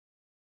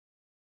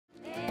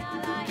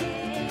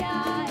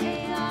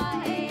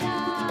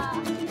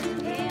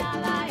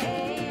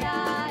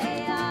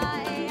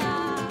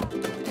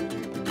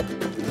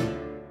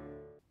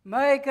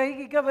Mai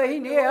kai ka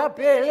vahine a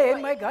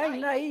Pele, mai kai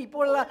nai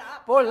pola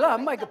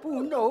mai ka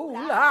puno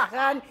hula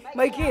kan,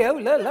 mai ki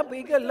hula la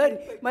pai ka lan,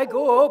 mai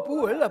ko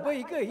pula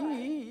pai ka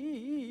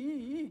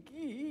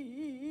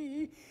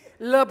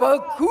la pa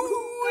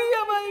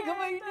kuya mai ka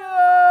vahine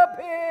a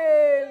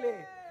Pele.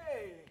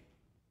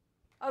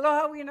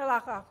 Aloha wina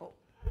la kako.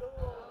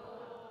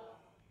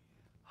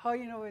 How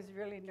you know I was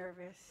really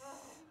nervous?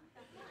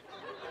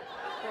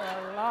 For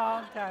a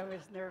long time I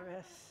was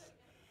nervous.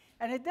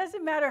 And it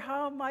doesn't matter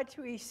how much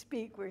we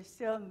speak, we're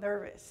still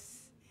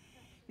nervous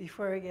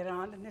before we get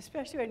on, and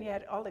especially when you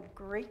had all the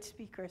great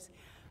speakers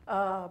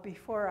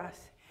before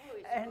us. Oh,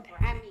 and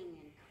cramming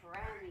and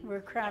cramming.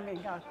 We're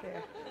cramming out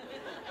there.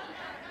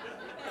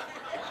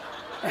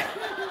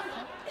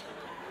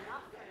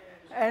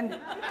 and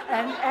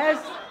as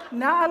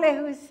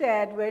Nalehu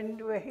said, when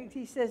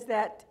he says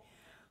that,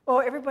 oh,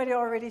 everybody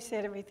already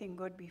said everything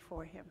good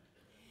before him.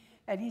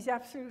 And he's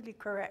absolutely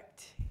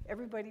correct.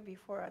 Everybody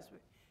before us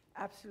was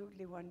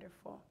absolutely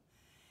wonderful.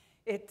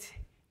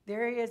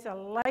 There is a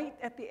light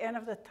at the end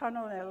of the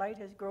tunnel, and the light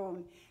has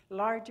grown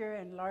larger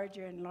and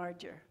larger and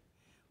larger.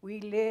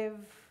 We live,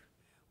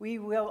 we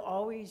will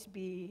always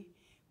be,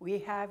 we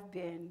have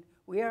been,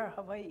 we are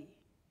Hawaii.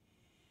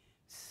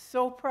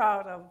 So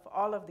proud of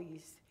all of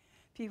these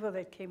people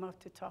that came out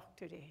to talk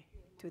today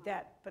to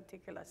that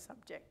particular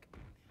subject.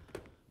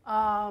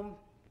 Oh,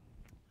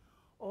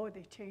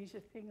 they changed the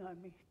thing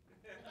on me.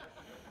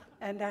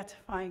 And that's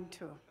fine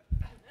too.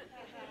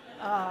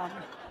 Oh,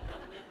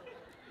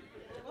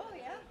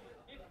 yeah.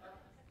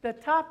 The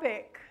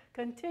topic,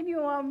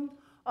 Continuum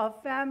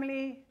of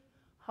Family,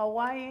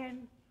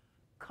 Hawaiian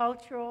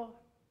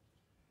Cultural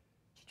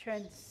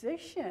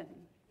Transition.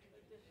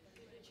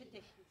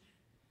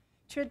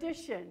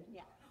 Tradition.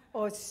 Yeah.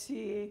 Oh,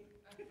 see.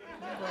 We'll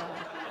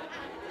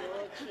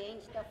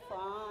change the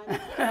font.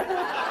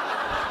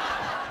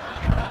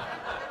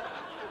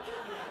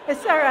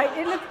 It's all right.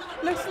 It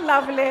looks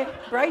lovely.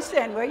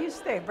 Bryson, where you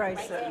stay,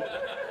 Bryson?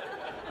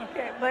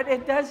 Okay, but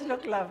it does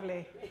look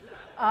lovely.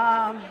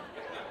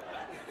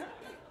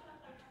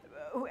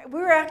 We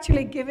were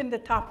actually given the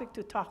topic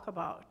to talk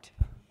about.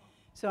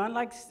 So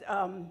unlike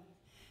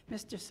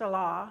Mr.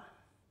 Salah,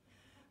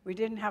 we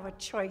didn't have a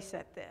choice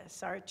at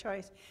this. Our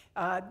choice,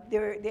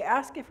 they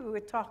asked if we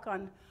would talk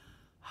on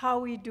how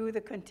we do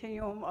the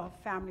continuum of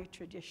family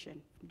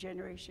tradition,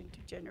 generation to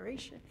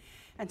generation.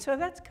 And so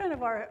that's kind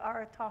of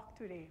our talk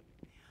today.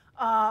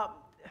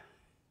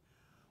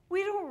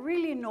 We don't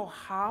really know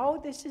how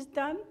this is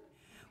done.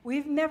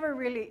 We've never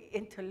really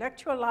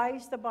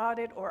intellectualized about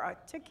it or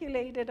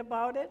articulated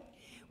about it.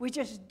 We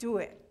just do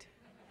it.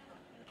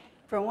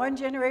 From one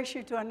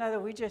generation to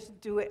another, we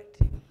just do it.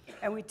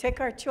 And we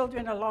take our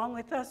children along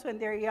with us when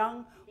they're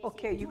young.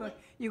 Okay,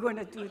 you're going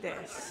to do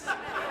this.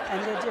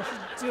 And they just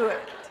do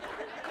it.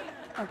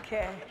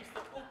 Okay.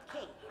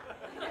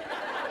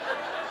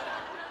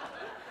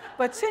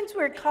 But since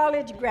we're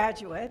college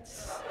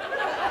graduates,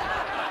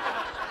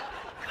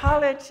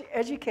 college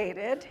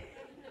educated,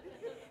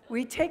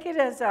 we take it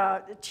as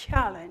a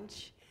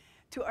challenge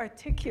to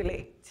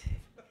articulate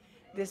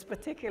this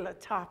particular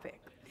topic.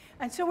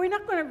 And so we're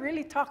not going to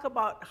really talk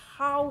about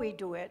how we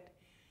do it,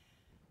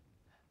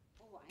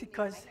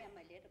 because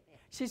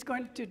she's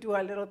going to do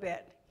a little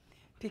bit,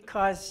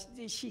 because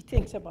she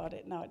thinks about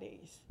it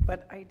nowadays,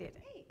 but I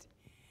didn't.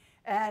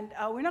 And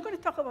we're not going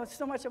to talk about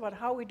so much about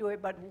how we do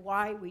it, but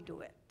why we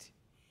do it.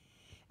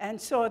 And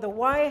so the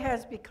why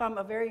has become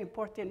a very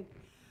important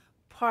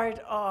part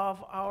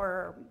of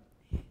our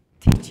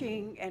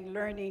teaching and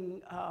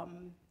learning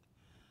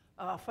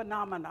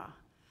phenomena.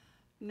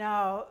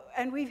 Now,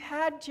 and we've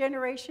had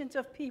generations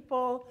of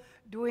people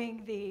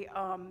doing the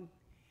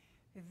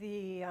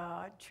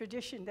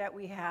tradition that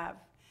we have.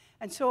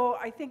 And so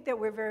I think that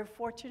we're very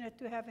fortunate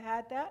to have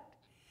had that.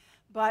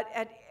 But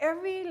at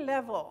every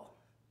level,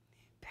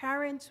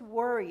 parents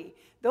worry,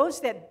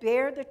 those that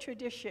bear the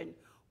tradition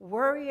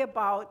worry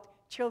about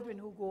children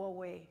who go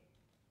away.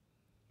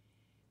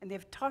 And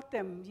they've taught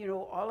them, you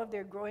know, all of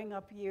their growing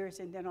up years,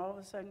 and then all of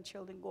a sudden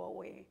children go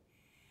away.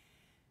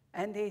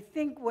 And they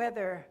think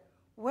whether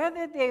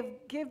they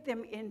give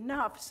them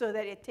enough so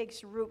that it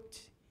takes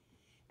root,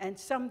 and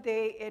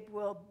someday it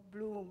will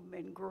bloom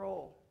and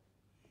grow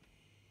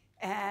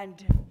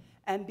and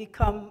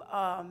become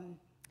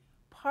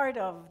part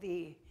of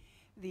the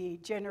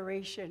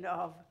generation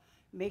of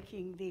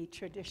making the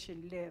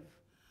tradition live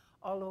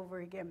all over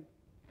again.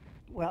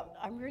 Well,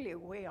 I'm really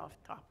way off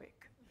topic.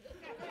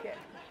 Okay.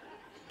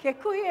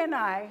 Kekuhi and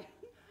I,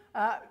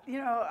 you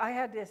know, I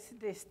had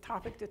this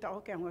topic to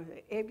talk about,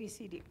 okay, A, B,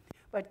 C, D.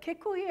 But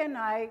Kekuhi and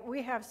I,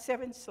 we have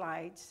 7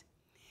 slides,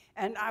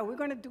 and we're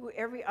going to do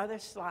every other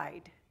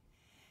slide.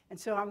 And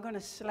so I'm going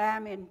to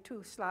slam in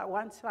 2 slides.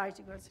 One slide,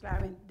 you're going to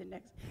slam in the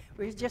next.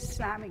 We're just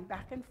slamming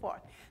back and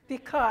forth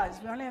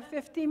because we only have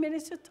 15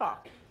 minutes to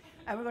talk.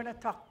 And we're going to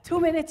talk 2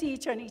 minutes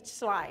each on each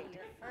slide.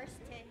 Your first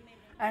 10 minutes.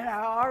 And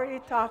I already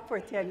talked for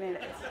 10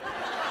 minutes.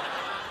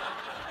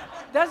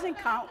 Doesn't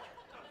count.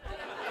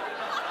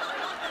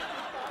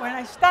 When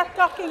I start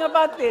talking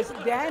about this,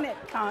 then it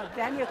counts.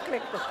 Then you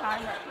click the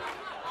timer.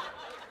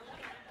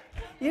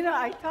 You know,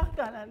 I talked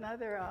on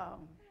another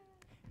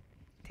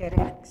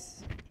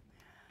TEDx.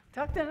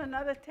 Talked on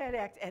another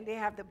TEDx, and they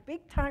have the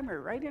big timer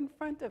right in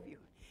front of you.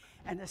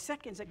 And the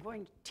seconds are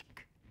going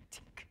tick,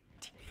 tick,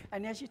 tick.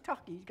 And as you're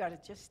talking, you got to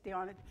just stay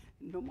on it.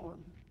 No more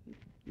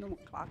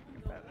clock.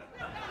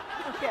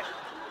 Okay.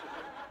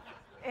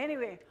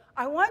 Anyway,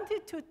 I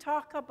wanted to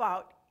talk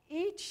about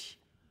each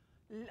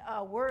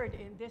word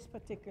in this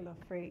particular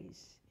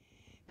phrase,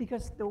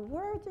 because the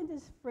words in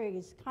this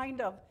phrase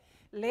kind of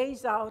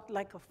lays out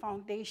like a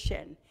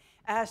foundation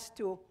as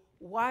to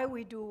why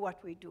we do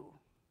what we do.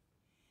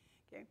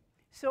 Okay?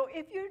 So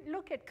if you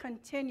look at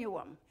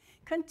continuum,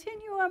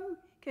 continuum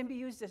can be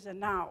used as a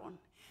noun,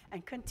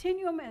 and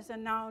continuum as a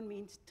noun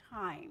means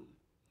time.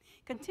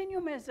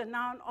 Continuum as a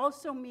noun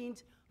also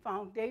means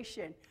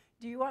foundation.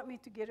 Do you want me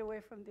to get away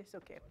from this?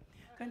 Okay.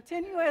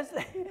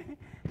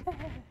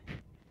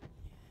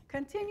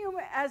 Continuum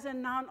as a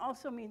noun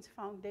also means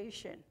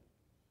foundation.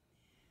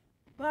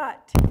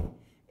 But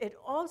it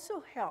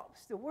also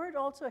helps, the word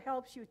also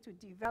helps you to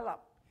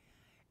develop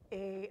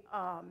a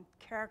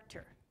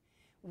character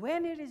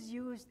when it is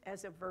used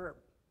as a verb.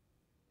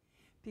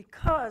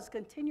 Because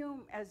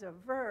continuum as a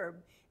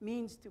verb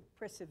means to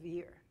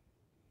persevere,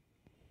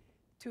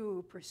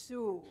 to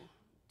pursue,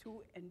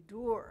 to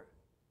endure,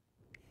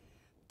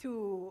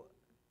 to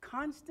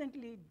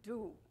constantly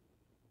do.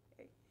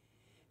 Okay.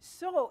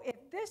 So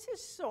if this is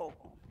so,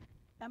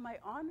 am I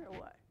on or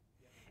what?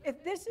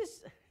 If this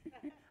is,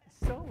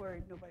 so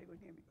worried nobody would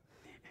hear me.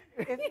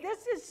 If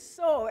this is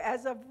so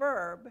as a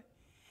verb,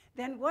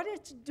 then what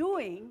it's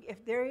doing,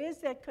 if there is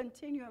that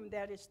continuum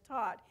that is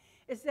taught,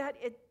 is that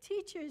it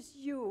teaches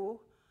you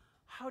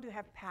how to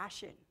have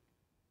passion.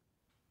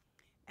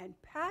 And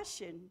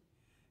passion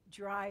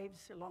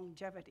drives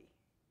longevity.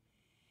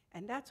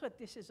 And that's what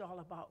this is all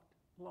about,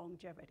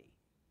 longevity.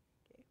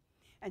 Okay?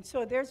 And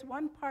so there's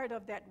one part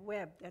of that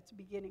web that's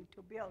beginning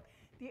to build.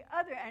 The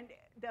other, and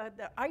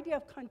the idea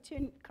of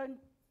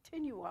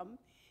continuum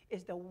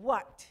is the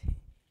what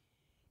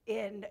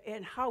in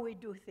how we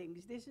do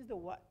things. This is the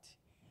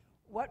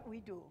what we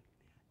do.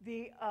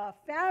 The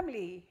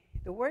family,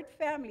 the word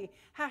family,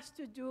 has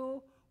to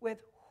do with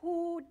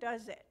who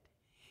does it.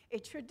 A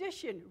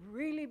tradition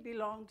really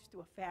belongs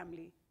to a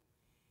family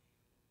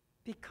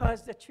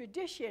because the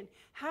tradition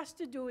has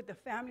to do with the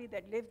family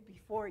that lived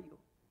before you.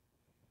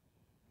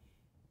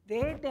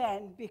 They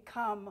then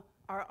become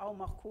our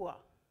aumakua.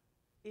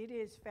 It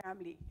is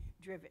family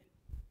driven.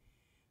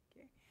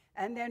 Okay?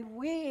 And then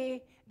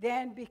we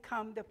then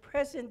become the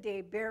present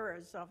day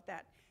bearers of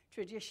that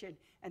tradition,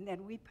 and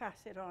then we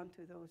pass it on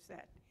to those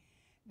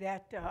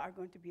that are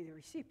going to be the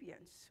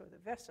recipients or the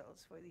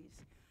vessels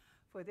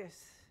for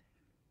this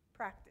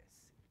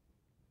practice.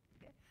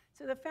 Okay?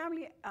 So the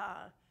family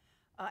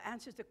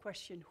answers the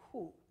question,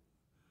 who?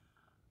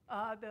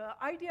 The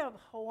idea of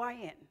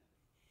Hawaiian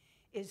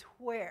is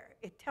where.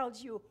 It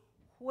tells you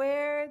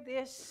where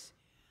this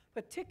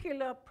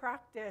particular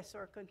practice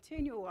or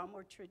continuum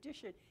or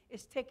tradition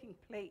is taking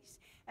place.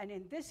 And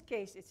in this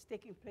case, it's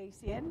taking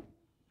place in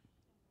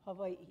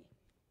Hawaii.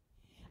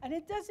 And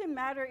it doesn't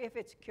matter if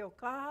it's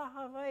Keaukaha,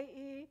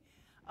 Hawaii,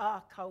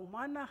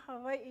 Kaumana,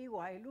 Hawaii,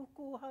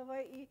 Wailuku,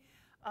 Hawaii,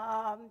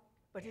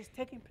 but it's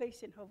taking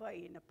place in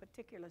Hawaii in a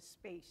particular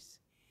space.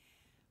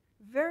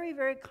 Very,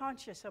 very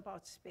conscious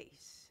about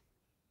space.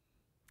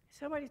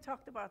 Somebody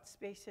talked about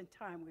space and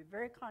time. We're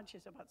very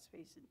conscious about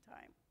space and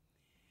time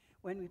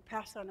when we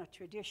pass on a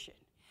tradition.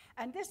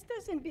 And this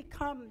doesn't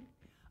become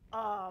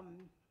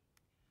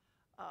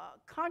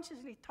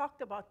consciously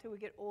talked about till we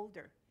get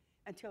older,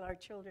 until our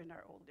children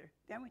are older.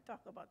 Then we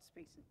talk about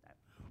space and time.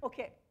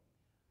 Okay.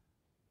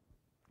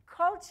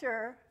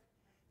 Culture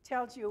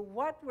tells you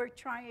what we're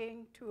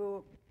trying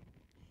to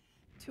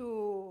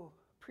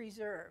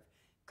preserve.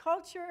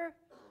 Culture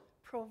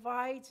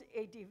provides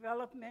a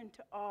development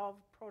of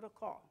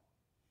protocol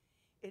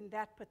in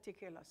that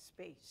particular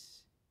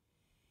space.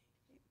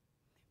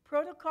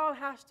 Protocol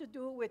has to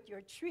do with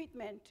your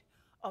treatment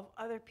of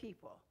other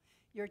people,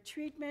 your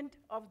treatment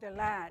of the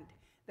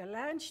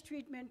land's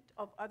treatment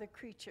of other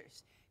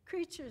creatures,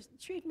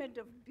 treatment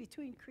of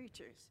between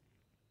creatures,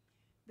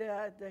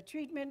 the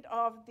treatment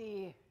of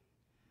the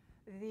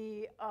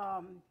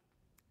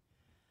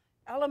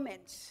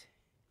elements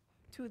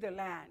to the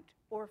land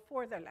or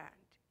for the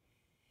land,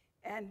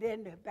 and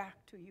then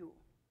back to you.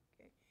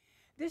 Okay?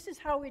 This is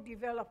how we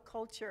develop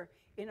culture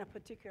in a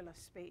particular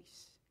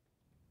space.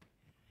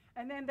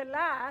 And then the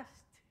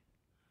last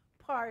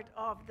part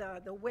of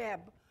the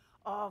web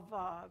of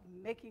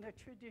making a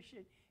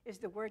tradition is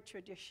the word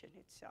tradition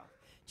itself.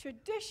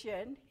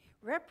 Tradition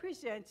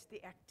represents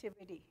the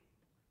activity.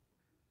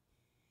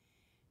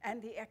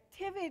 And the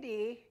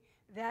activity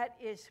that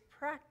is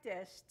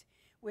practiced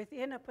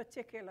within a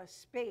particular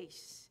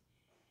space.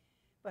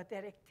 But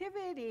that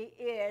activity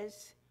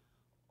is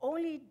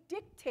only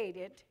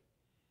dictated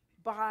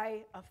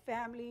by a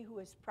family who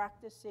is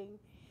practicing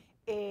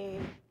a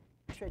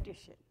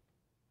tradition.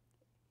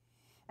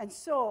 And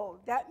so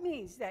that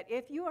means that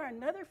if you are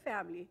another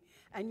family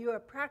and you are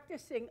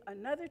practicing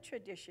another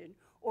tradition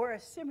or a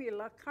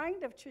similar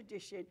kind of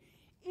tradition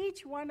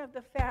each one of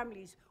the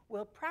families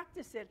will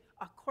practice it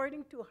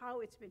according to how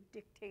it's been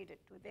dictated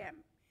to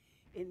them,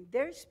 in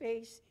their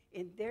space,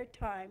 in their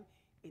time,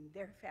 in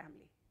their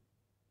family.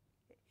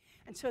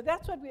 And so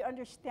that's what we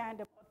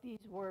understand about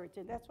these words,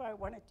 and that's why I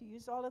wanted to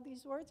use all of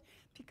these words,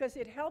 because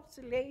it helps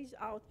lays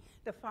out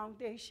the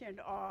foundation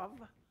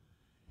of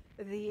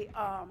the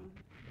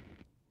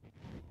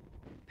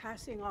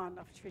passing on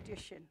of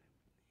tradition.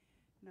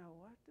 Now,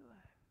 what do I...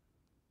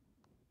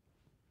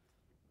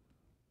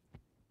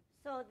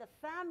 So the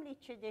family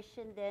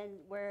tradition then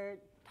we're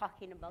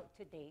talking about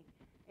today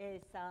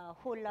is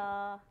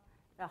Hula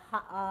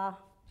Aiha'a.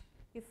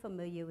 You're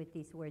familiar with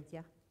these words,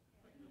 yeah?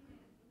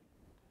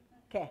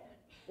 Okay.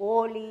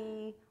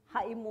 Oli,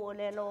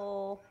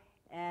 Ha'imu'olelo,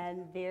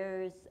 and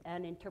there's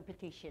an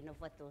interpretation of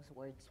what those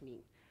words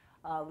mean,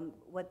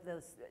 what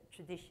those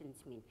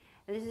traditions mean.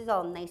 And this is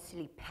all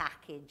nicely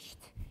packaged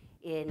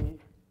in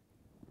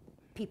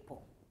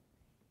people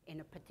in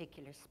a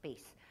particular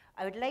space.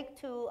 I would like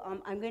to,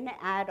 I'm going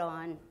to add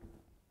on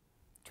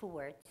 2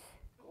 words,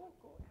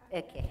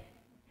 okay,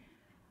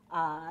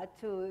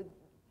 to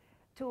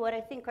what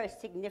I think are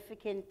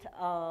significant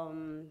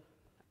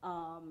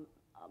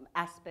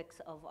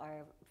aspects of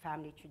our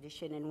family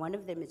tradition, and one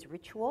of them is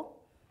ritual,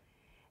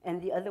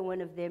 and the other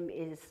one of them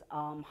is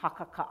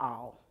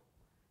hakaka'ao.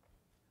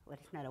 Well,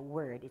 it's not a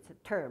word, it's a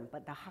term,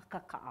 but the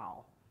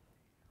hakaka'ao.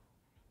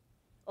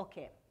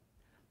 Okay,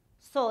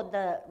 so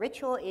the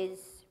ritual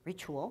is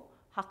ritual.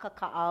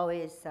 Hakaka'ao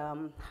is,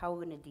 how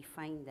we're going to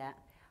define that?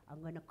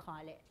 I'm going to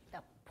call it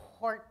the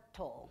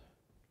portal.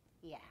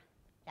 Yeah,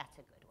 that's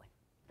a good one,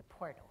 the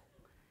portal.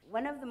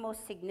 One of the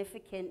most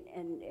significant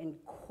and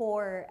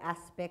core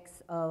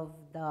aspects of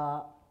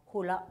the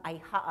Hula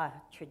Aiha'a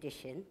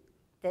tradition,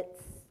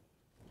 that's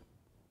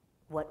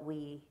what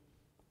we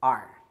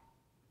are,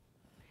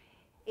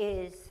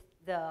 is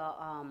the,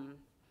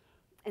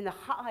 and the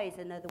ha'a is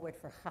another word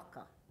for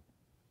haka.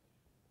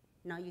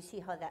 Now you see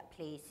how that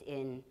plays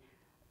in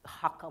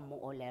haka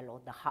mo'olelo,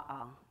 the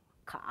ha'a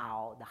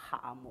ka'ao, the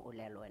ha'a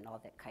mo'olelo, and all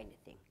that kind of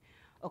thing.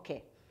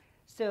 Okay,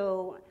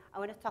 so I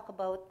want to talk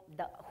about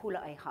the Hula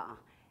Aiha'a.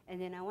 And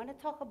then I want to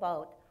talk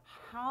about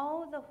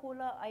how the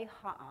Hula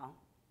Aiha'a,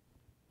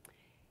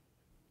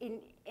 in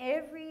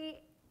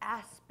every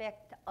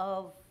aspect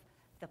of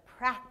the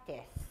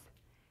practice,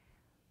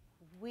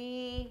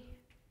 the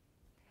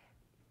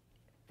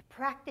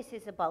practice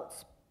is about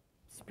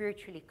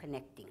spiritually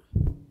connecting.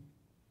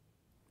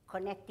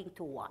 Connecting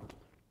to what?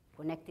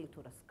 Connecting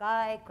to the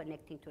sky,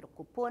 connecting to the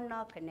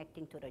kupuna,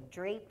 connecting to the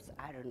drapes,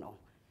 I don't know.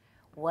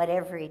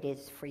 Whatever it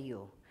is for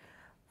you.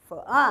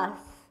 For us,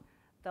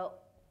 the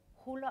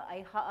Hula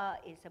Aiha'a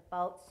is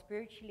about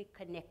spiritually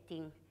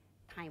connecting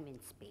time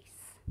and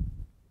space.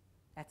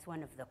 That's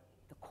one of the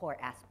core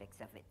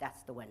aspects of it.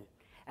 That's the one,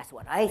 that's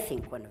what I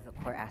think one of the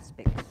core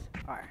aspects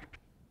are.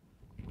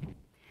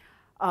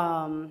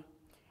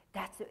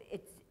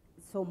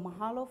 So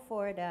mahalo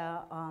for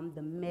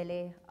the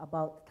mele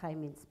about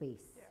time and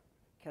space. Yeah.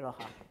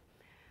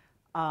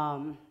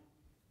 Keaukaha.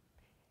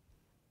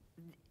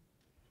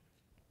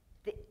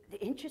 The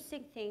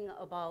interesting thing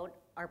about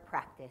our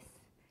practice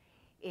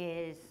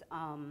is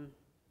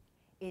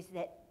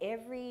that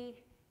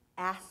every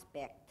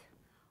aspect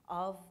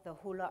of the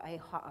Hula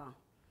Aiha'a,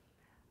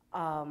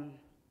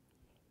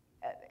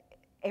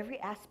 every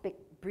aspect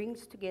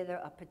brings together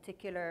a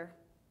particular,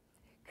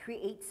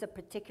 creates a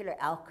particular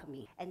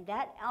alchemy. And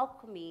that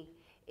alchemy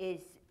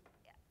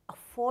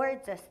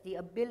affords us the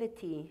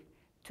ability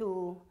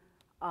to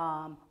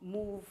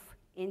move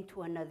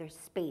into another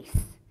space,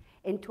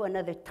 into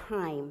another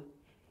time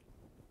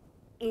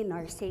in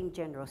our same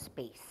general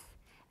space.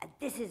 And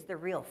this is the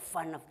real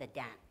fun of the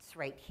dance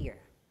right here.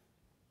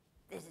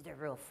 This is the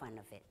real fun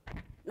of it.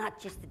 Not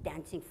just the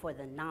dancing for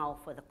the now,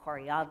 for the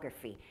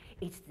choreography.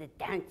 It's the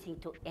dancing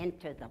to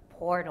enter the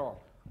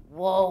portal.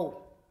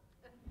 Whoa.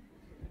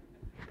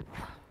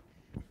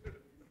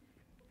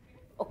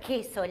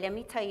 Okay, so let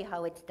me tell you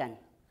how it's done.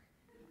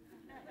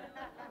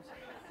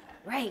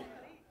 Right.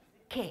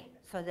 Okay,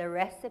 so the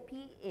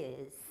recipe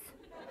is,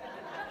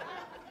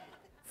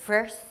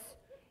 first,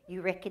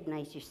 you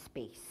recognize your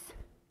space.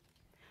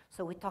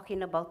 So we're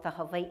talking about the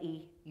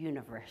Hawaii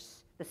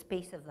universe, the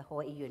space of the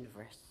Hawaii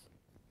universe.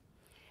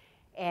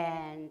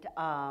 And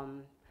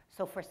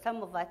so for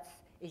some of us,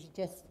 it's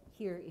just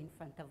here in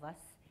front of us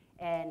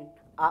and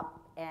up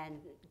and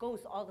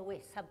goes all the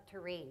way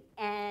subterranean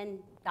and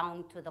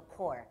down to the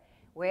core.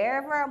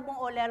 Wherever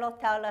Mo'olelo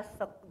tell us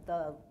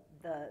the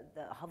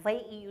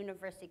Hawaii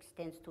universe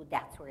extends to,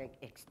 that's where it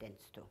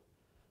extends to.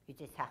 You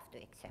just have to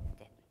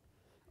accept it.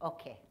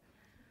 Okay.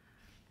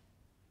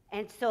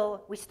 And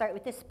so we start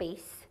with the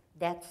space.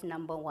 That's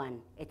number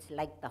one. It's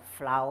like the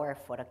flour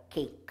for a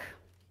cake.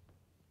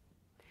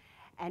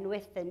 And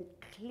with the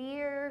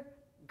clear,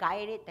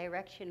 guided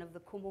direction of the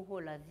Kumu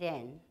Hula,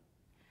 then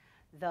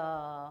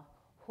the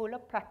hula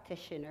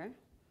practitioner,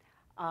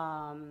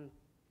 and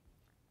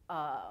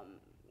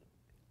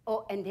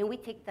then we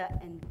take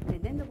and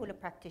then the hula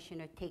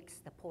practitioner takes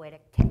the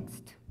poetic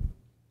text.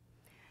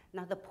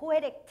 Now the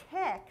poetic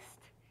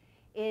text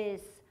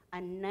is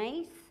a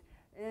nice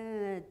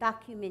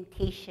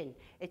documentation.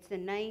 It's a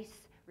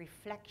nice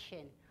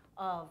reflection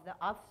of the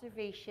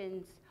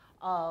observations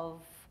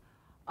of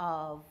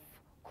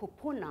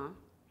kupuna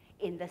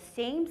in the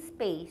same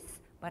space,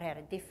 but at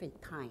a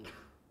different time.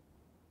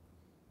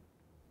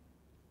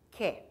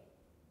 Okay,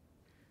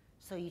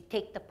 so you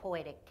take the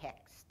poetic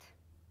text,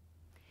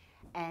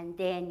 and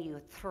then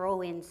you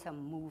throw in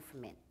some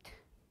movement.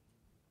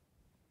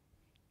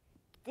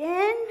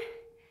 Then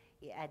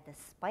you add the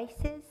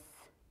spices,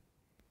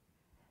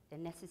 the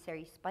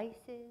necessary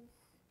spices,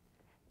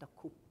 the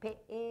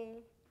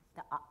kupe'e,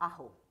 the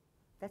a'ahu.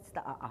 That's the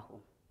a'ahu.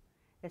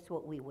 That's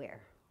what we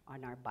wear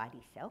on our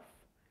body self.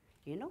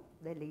 You know,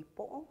 the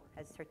leipo'o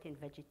has certain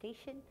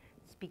vegetation,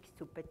 speaks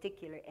to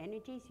particular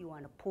energies you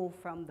want to pull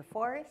from the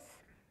forest,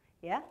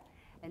 yeah?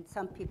 And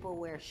some people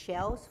wear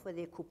shells for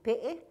their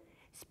kupe'e,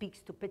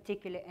 speaks to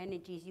particular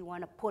energies you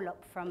want to pull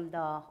up from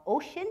the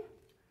ocean.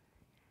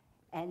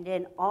 And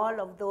then all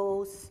of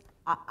those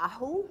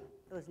a'ahu,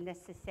 those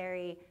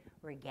necessary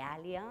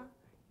regalia,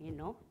 you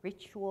know,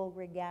 ritual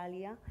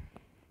regalia,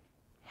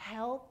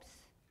 helps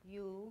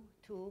you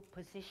to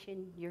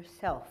position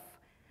yourself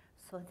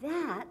so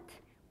that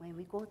when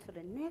we go to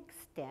the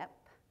next step,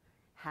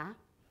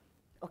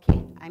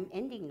 okay, I'm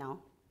ending now,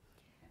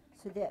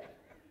 so that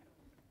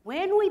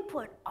when we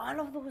put all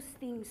of those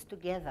things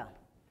together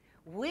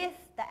with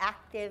the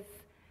active,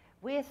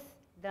 with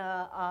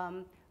the,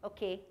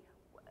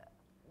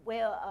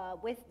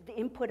 with the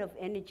input of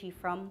energy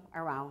from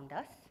around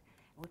us,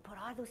 we put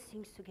all those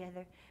things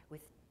together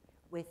with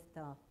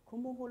the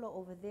Kumu Hula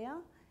over there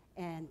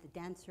and the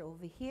dancer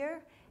over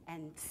here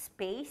and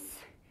space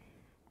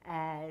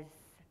as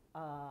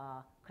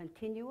a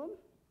continuum.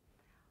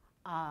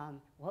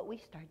 What we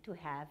start to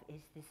have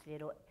is this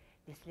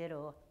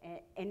little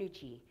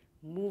energy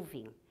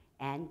moving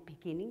and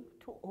beginning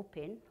to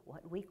open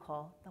what we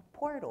call the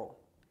portal.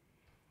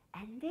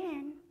 And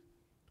then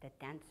the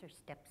dancer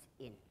steps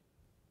in.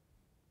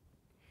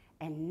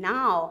 And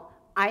now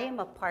I am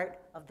a part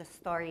of the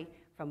story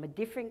from a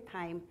different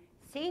time,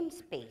 same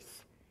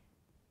space,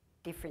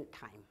 different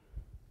time.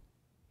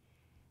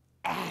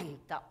 And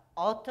the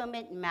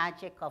ultimate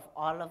magic of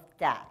all of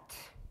that,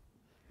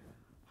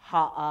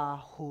 ha'a,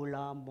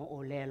 hula,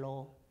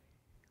 mo'olelo,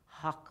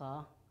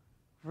 haka,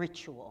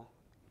 ritual,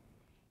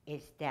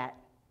 is that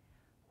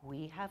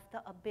we have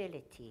the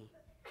ability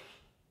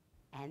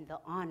and the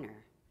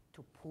honor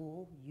to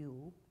pull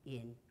you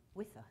in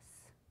with us.